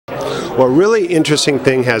Well, a really interesting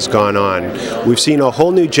thing has gone on. We've seen a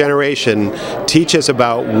whole new generation teach us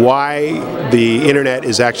about why the internet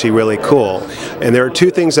is actually really cool. And there are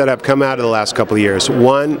two things that have come out of the last couple of years.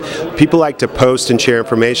 One, people like to post and share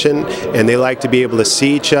information, and they like to be able to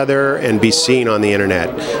see each other and be seen on the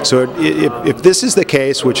internet. So if this is the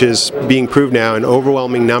case, which is being proved now in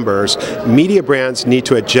overwhelming numbers, media brands need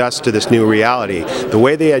to adjust to this new reality. The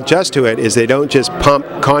way they adjust to it is they don't just pump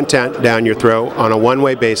content down your throat on a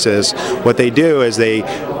one-way basis. What they do is they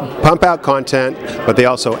pump out content, but they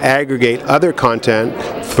also aggregate other content,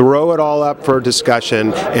 throw it all up for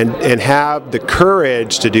discussion, and have the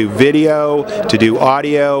courage to do video, to do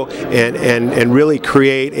audio, and really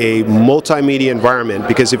create a multimedia environment.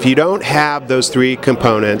 Because if you don't have those three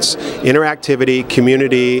components, interactivity,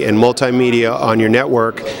 community, and multimedia on your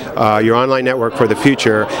network, your online network for the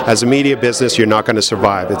future, as a media business, you're not going to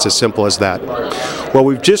survive. It's as simple as that. Well,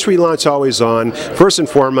 we've just relaunched AlwaysOn. First and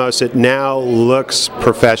foremost, it now looks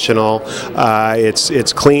professional.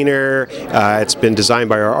 It's cleaner. It's been designed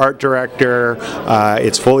by our art director.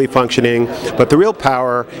 It's fully functioning. But the real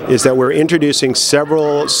power is that we're introducing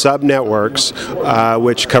several sub-networks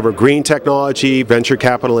which cover green technology, venture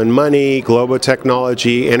capital and money, global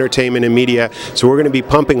technology, entertainment and media. So we're going to be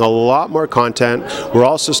pumping a lot more content. We're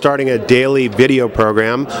also starting a daily video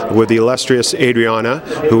program with the illustrious Adriana,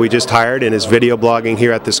 who we just hired and is video blogging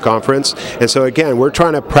here at this conference. And so again, we're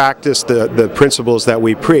trying to practice the principles that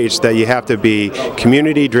we preach, that you have to be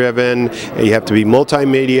community driven, you have to be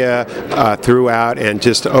multimedia throughout, and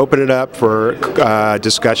just open it up for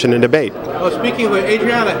discussion and debate. Well, speaking of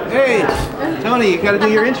Adriana, hey, Tony, you got to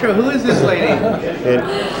do your intro. Who is this lady?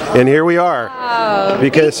 And here we are. Wow,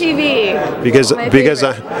 because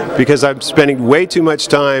I'm spending way too much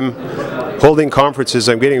time holding conferences.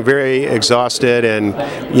 I'm getting very exhausted, and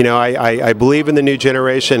you know, I believe in the new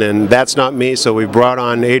generation, and that's not me. So we brought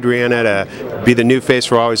on Adriana to be the new face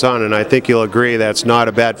for AlwaysOn, and I think you'll agree that's not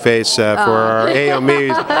a bad face for our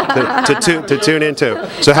AOME to tune into. So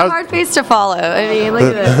it's a hard face to follow. I mean, look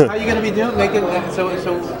at this. How are you going to be doing? So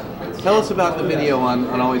tell us about the video on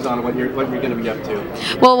AlwaysOn and what you're going to be up to.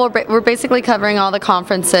 Well, we're basically covering all the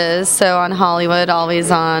conferences, so on Hollywood,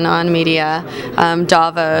 AlwaysOn, on media,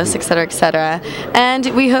 Davos, etc., etc. And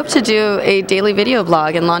we hope to do a daily video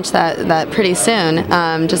blog and launch that pretty soon.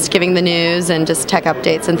 Just giving the news and just tech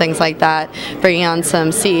updates and things like that. Bringing on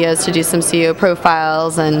some CEOs to do some CEO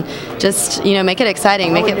profiles and just make it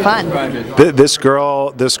exciting, make it fun. This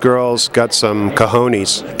girl's got some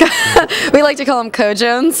cojones. We like to call them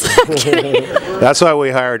Co-Jones. That's why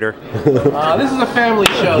we hired her. This is a family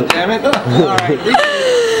show, damn it. All right. Listen,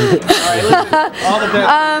 all the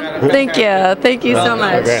best. Thank you so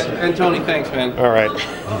much. And Tony, thanks, man. All right.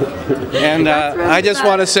 And I just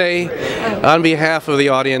want to say, on behalf of the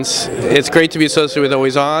audience, it's great to be associated with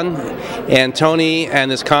AlwaysOn, and Tony and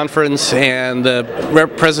this conference and the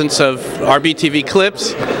presence of our BTV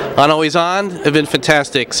clips on AlwaysOn have been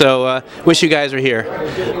fantastic. So wish you guys were here.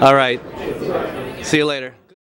 All right. See you later.